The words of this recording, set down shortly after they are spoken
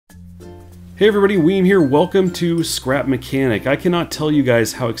Hey everybody, Weem here. Welcome to Scrap Mechanic. I cannot tell you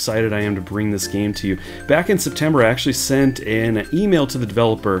guys how excited I am to bring this game to you. Back in September, I actually sent an email to the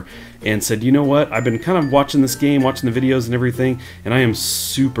developer and said, you know what, I've been kind of watching this game, watching the videos and everything, and I am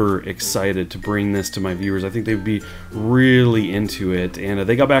super excited to bring this to my viewers. I think they would be really into it. And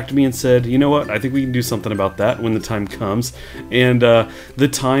they got back to me and said, you know what, I think we can do something about that when the time comes. And the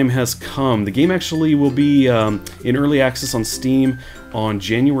time has come. The game actually will be in early access on Steam on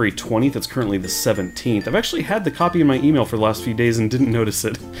January 20th. It's currently the 17th. I've actually had the copy in my email for the last few days and didn't notice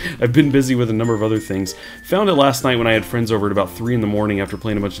it. I've been busy with a number of other things. Found it last night when I had friends over at about 3 in the morning after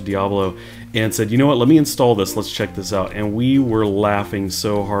playing a bunch of Diablo and said, you know what, let me install this, let's check this out. And we were laughing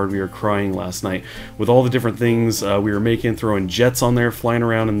so hard, we were crying last night with all the different things we were making, throwing jets on there, flying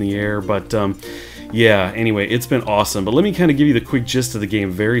around in the air, but yeah, anyway, it's been awesome. But let me kind of give you the quick gist of the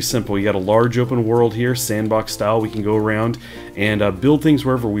game. Very simple. You got a large open world here, sandbox style. We can go around and build things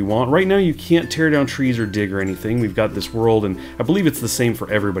wherever we want. Right now, you can't tear down trees or dig or anything. We've got this world, and I believe it's the same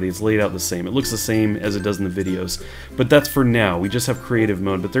for everybody. It's laid out the same. It looks the same as it does in the videos. But that's for now. We just have creative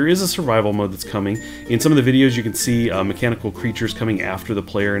mode. But there is a survival mode that's coming. In some of the videos, you can see mechanical creatures coming after the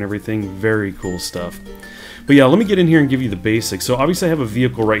player and everything. Very cool stuff. But yeah, let me get in here and give you the basics. So obviously I have a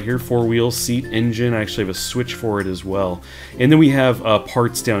vehicle right here, 4 wheels, seat, engine. I actually have a switch for it as well. And then we have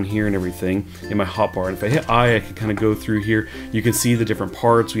parts down here and everything in my hotbar. And if I hit I can kind of go through here. You can see the different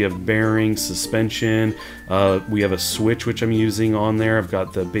parts. We have bearings, suspension. We have a switch, which I'm using on there. I've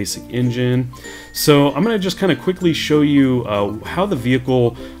got the basic engine. So I'm going to just kind of quickly show you how the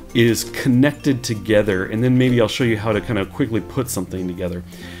vehicle is connected together. And then maybe I'll show you how to kind of quickly put something together.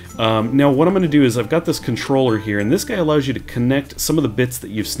 Now what I'm going to do is I've got this controller here, and this guy allows you to connect some of the bits that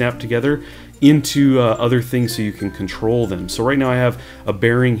you've snapped together into other things so you can control them. So right now I have a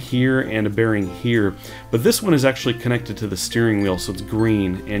bearing here and a bearing here, but this one is actually connected to the steering wheel, so it's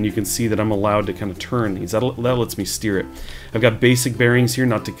green, and you can see that I'm allowed to kind of turn these. That lets me steer it. I've got basic bearings here,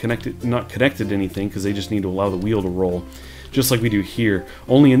 not connected to anything, because they just need to allow the wheel to roll, just like we do here.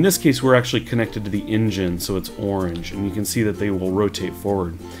 Only in this case we're actually connected to the engine, so it's orange, and you can see that they will rotate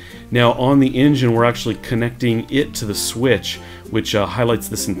forward. Now on the engine we're actually connecting it to the switch, which highlights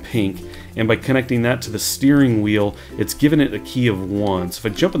this in pink, and by connecting that to the steering wheel it's given it a key of 1. So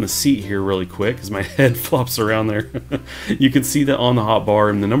if I jump in the seat here really quick, as my head flops around there, you can see that on the hotbar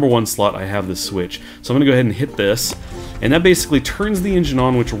in the number 1 slot I have this switch. So I'm going to go ahead and hit this, and that basically turns the engine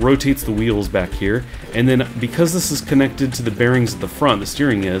on, which rotates the wheels back here. And then because this is connected to the bearings at the front, the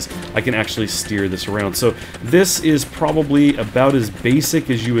steering is, I can actually steer this around. So this is probably about as basic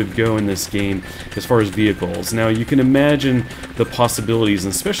as you would go in this game as far as vehicles. Now you can imagine the possibilities,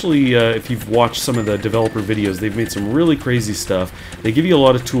 and especially if you've watched some of the developer videos, they've made some really crazy stuff. They give you a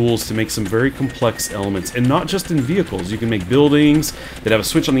lot of tools to make some very complex elements, and not just in vehicles. You can make buildings that have a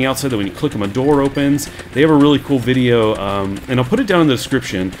switch on the outside that when you click them a door opens. They have a really cool video, and I'll put it down in the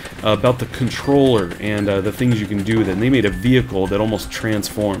description, about the controller and the things you can do with it. And they made a vehicle that almost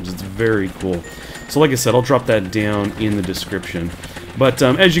transforms. It's very cool. So like I said, I'll drop that down in the description. But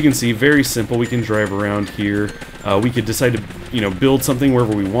as you can see, very simple. We can drive around here. We could decide to, build something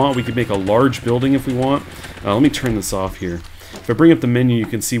wherever we want. We could make a large building if we want. Let me turn this off here. If I bring up the menu, you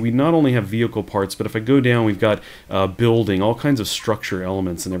can see we not only have vehicle parts, but if I go down, we've got building, all kinds of structure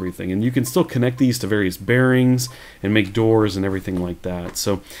elements and everything. And you can still connect these to various bearings and make doors and everything like that.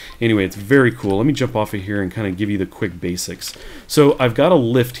 So anyway, it's very cool. Let me jump off of here and kind of give you the quick basics. So I've got a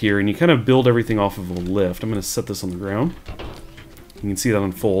lift here, and you kind of build everything off of a lift. I'm going to set this on the ground. You can see that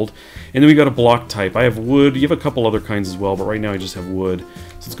unfold. And then we got a block type. I have wood. You have a couple other kinds as well, but right now I just have wood.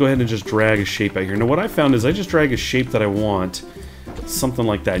 So let's go ahead and just drag a shape out here. Now what I found is I just drag a shape that I want, something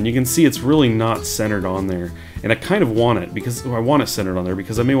like that. And you can see it's really not centered on there. And I kind of want it, because I want it centered on there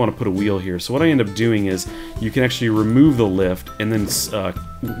because I may want to put a wheel here. So what I end up doing is you can actually remove the lift, and then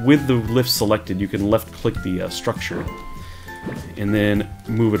with the lift selected, you can left click the structure and then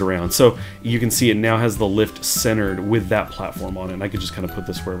move it around. So you can see it now has the lift centered with that platform on it. And I could just kind of put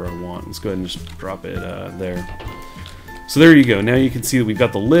this wherever I want. Let's go ahead and just drop it there. So there you go. Now you can see that we've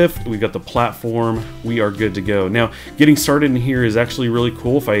got the lift, we've got the platform, we are good to go. Now, getting started in here is actually really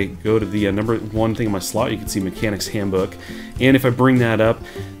cool. If I go to the number 1 thing in my slot, you can see Mechanics Handbook. And if I bring that up,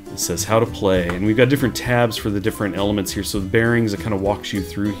 it says how to play. And we've got different tabs for the different elements here. So the bearings, it kind of walks you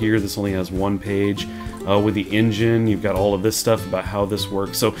through here. This only has 1 page. With the engine, you've got all of this stuff about how this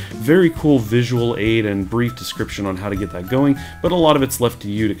works. So very cool visual aid and brief description on how to get that going, but a lot of it's left to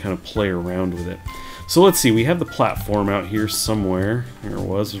you to kind of play around with it. So let's see, we have the platform out here somewhere. There it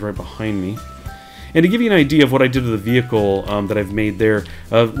was right behind me. And to give you an idea of what I did to the vehicle that I've made there,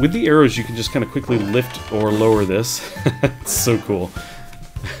 with the arrows you can just kind of quickly lift or lower this. It's so cool.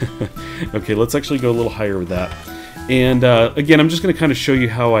 Okay, let's actually go a little higher with that. And again, I'm just going to kind of show you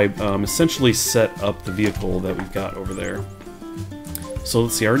how I essentially set up the vehicle that we've got over there. So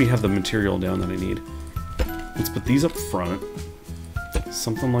let's see, I already have the material down that I need. Let's put these up front.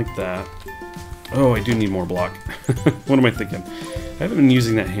 Something like that. Oh, I do need more block. What am I thinking? I haven't been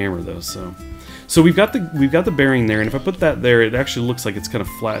using that hammer though, so we've got the bearing there, and if I put that there, it actually looks like it's kind of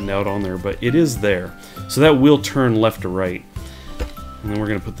flattened out on there, but it is there. So that will turn left to right. And then we're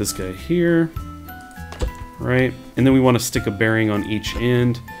going to put this guy here, right? And then we want to stick a bearing on each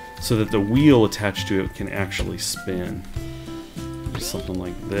end so that the wheel attached to it can actually spin. Just something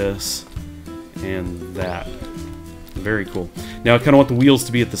like this and that. Very cool. Now I kind of want the wheels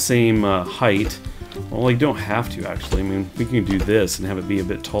to be at the same height. Well, I don't have to actually. I mean, we can do this and have it be a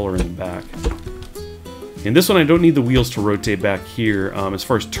bit taller in the back. And this one, I don't need the wheels to rotate back here as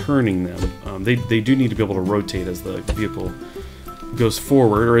far as turning them. They do need to be able to rotate as the vehicle goes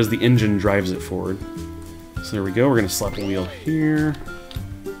forward, or as the engine drives it forward. So there we go. We're going to slap a wheel here.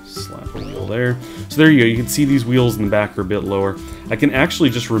 Slap a wheel there. So there you go. You can see these wheels in the back are a bit lower. I can actually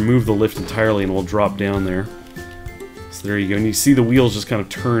just remove the lift entirely and we'll drop down there. So there you go. And you see the wheels just kind of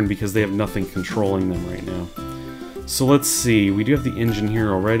turn because they have nothing controlling them right now. So let's see. We do have the engine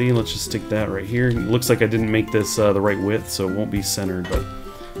here already. Let's just stick that right here. It looks like I didn't make this the right width, so it won't be centered, but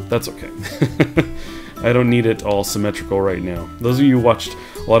that's okay. I don't need it all symmetrical right now. Those of you who watched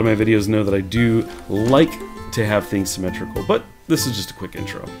a lot of my videos know that I do like to have things symmetrical, but this is just a quick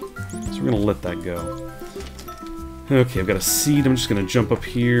intro. So we're going to let that go. Okay, I've got a seat. I'm just going to jump up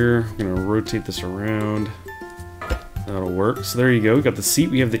here. I'm going to rotate this around. That'll work. So there you go. We've got the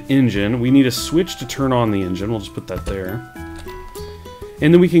seat. We have the engine. We need a switch to turn on the engine. We'll just put that there.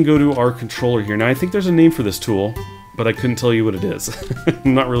 And then we can go to our controller here. Now, I think there's a name for this tool, but I couldn't tell you what it is.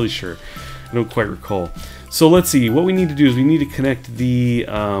 I'm not really sure. I don't quite recall. So let's see. What we need to do is we need to connect the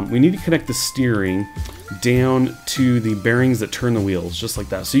steering down to the bearings that turn the wheels, just like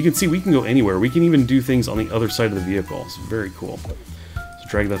that. So you can see we can go anywhere. We can even do things on the other side of the vehicle. It's very cool. So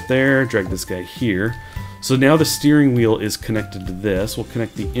drag that there. Drag this guy here. So now the steering wheel is connected to this. We'll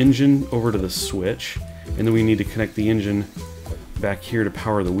connect the engine over to the switch, and then we need to connect the engine back here to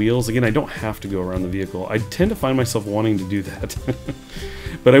power the wheels. Again, I don't have to go around the vehicle. I tend to find myself wanting to do that.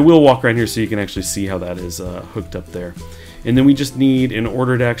 But I will walk around here so you can actually see how that is hooked up there. And then we just need, in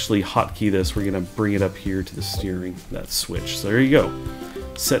order to actually hotkey this, we're going to bring it up here to the steering, that switch. So there you go.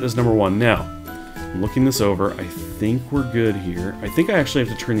 Set as number 1. Now, I'm looking this over. I think we're good here. I think I actually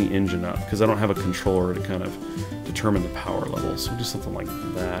have to turn the engine up because I don't have a controller to kind of determine the power levels. So we'll do something like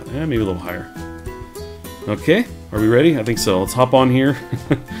that. Maybe a little higher. Okay, are we ready? I think so. Let's hop on here.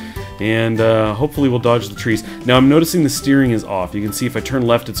 And hopefully we'll dodge the trees. Now I'm noticing the steering is off. You can see if I turn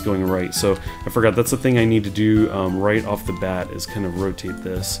left, it's going right. So I forgot, that's the thing I need to do right off the bat, is kind of rotate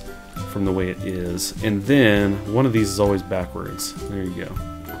this from the way it is. And then one of these is always backwards. There you go.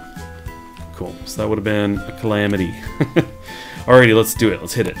 Cool. So that would have been a calamity. Alrighty, let's do it.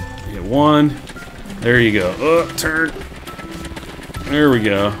 Let's hit it. Hit 1. There you go. Turn. There we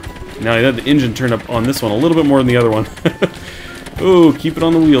go. Now I had the engine turned up on this one a little bit more than the other one. Oh, keep it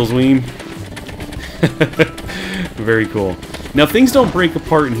on the wheels, Weem. Very cool. Now things don't break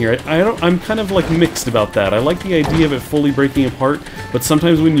apart in here. I'm kind of like mixed about that. I like the idea of it fully breaking apart, but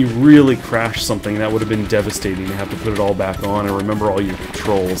sometimes when you really crash something, that would have been devastating to have to put it all back on and remember all your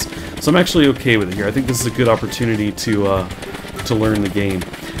controls. So I'm actually okay with it here. I think this is a good opportunity to learn the game.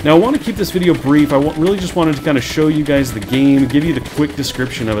 Now I want to keep this video brief. I really just wanted to kind of show you guys the game, give you the quick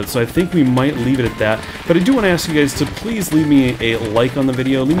description of it, so I think we might leave it at that. But I do want to ask you guys to please leave me a like on the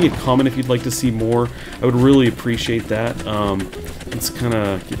video, leave me a comment if you'd like to see more. I would really appreciate that. Let's kind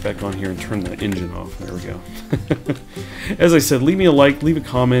of get back on here and turn the engine off. There we go. As I said, leave me a like, leave a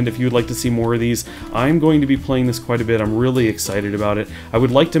comment if you would like to see more of these. I'm going to be playing this quite a bit. I'm really excited about it. I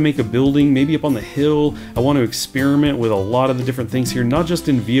would like to make a building, maybe up on the hill. I want to experiment with a lot of the different things here, not just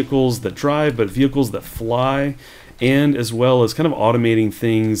in vehicles that drive, but vehicles that fly, and as well as kind of automating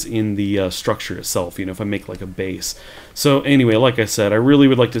things in the structure itself, you know, if I make like a base. So anyway, like I said, I really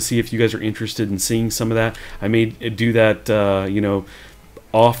would like to see if you guys are interested in seeing some of that. I may do that, you know,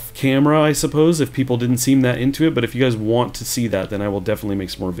 off camera, I suppose, if people didn't seem that into it. But if you guys want to see that, then I will definitely make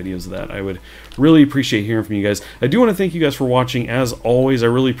some more videos of that. I would really appreciate hearing from you guys. I do want to thank you guys for watching. As always, I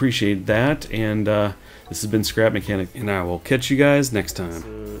really appreciate that. And this has been Scrap Mechanic, and I will catch you guys next time.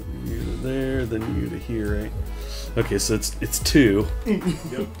 So you to there, then you to here, right? Okay, so it's 2. Yep.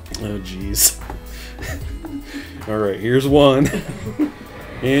 Oh, jeez. All right, here's 1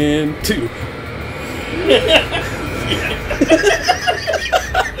 and 2.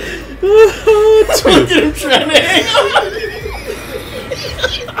 Look at him trying to hang on.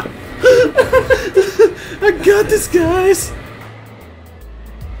 I got this, guys.